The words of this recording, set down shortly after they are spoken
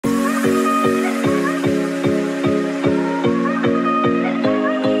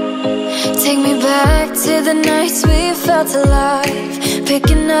back to the nights we felt alive,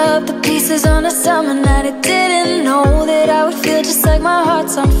 picking up the pieces on a summer night. I didn't know that I would feel just like my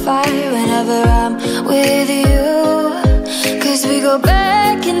heart's on fire whenever I'm with you. Cause we go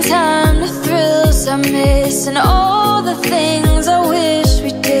back in time to thrills I miss, and all the things I wish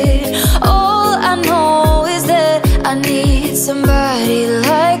we did. All I know is that I need somebody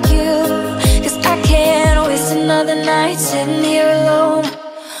like you. Cause I can't waste another night sitting here alone,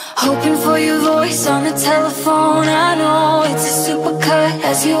 hoping for your voice on the telephone. I know it's a supercut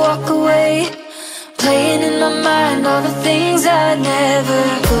as you walk away, playing in my mind all the things I never.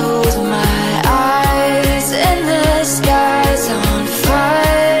 Close my eyes and the sky's on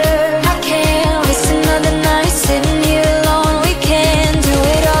fire. I can't waste another night sitting here alone. We can do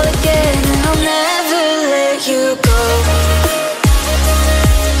it all again, and I'll never let you go.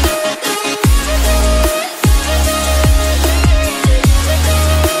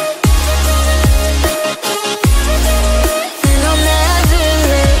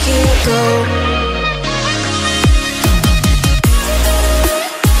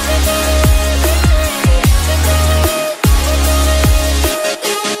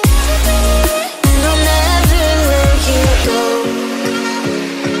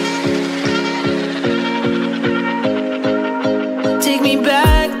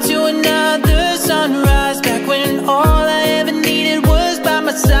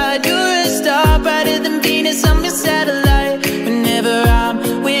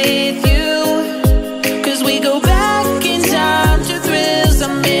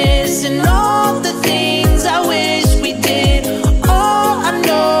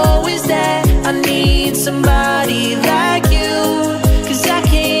 Somebody like you, cause I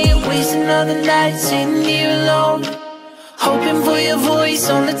can't waste another night sitting here alone, hoping for your voice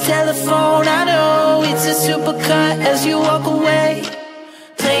on the telephone. I know it's a supercut as you walk away,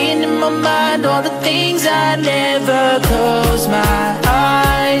 playing in my mind all the things I never. Close my eyes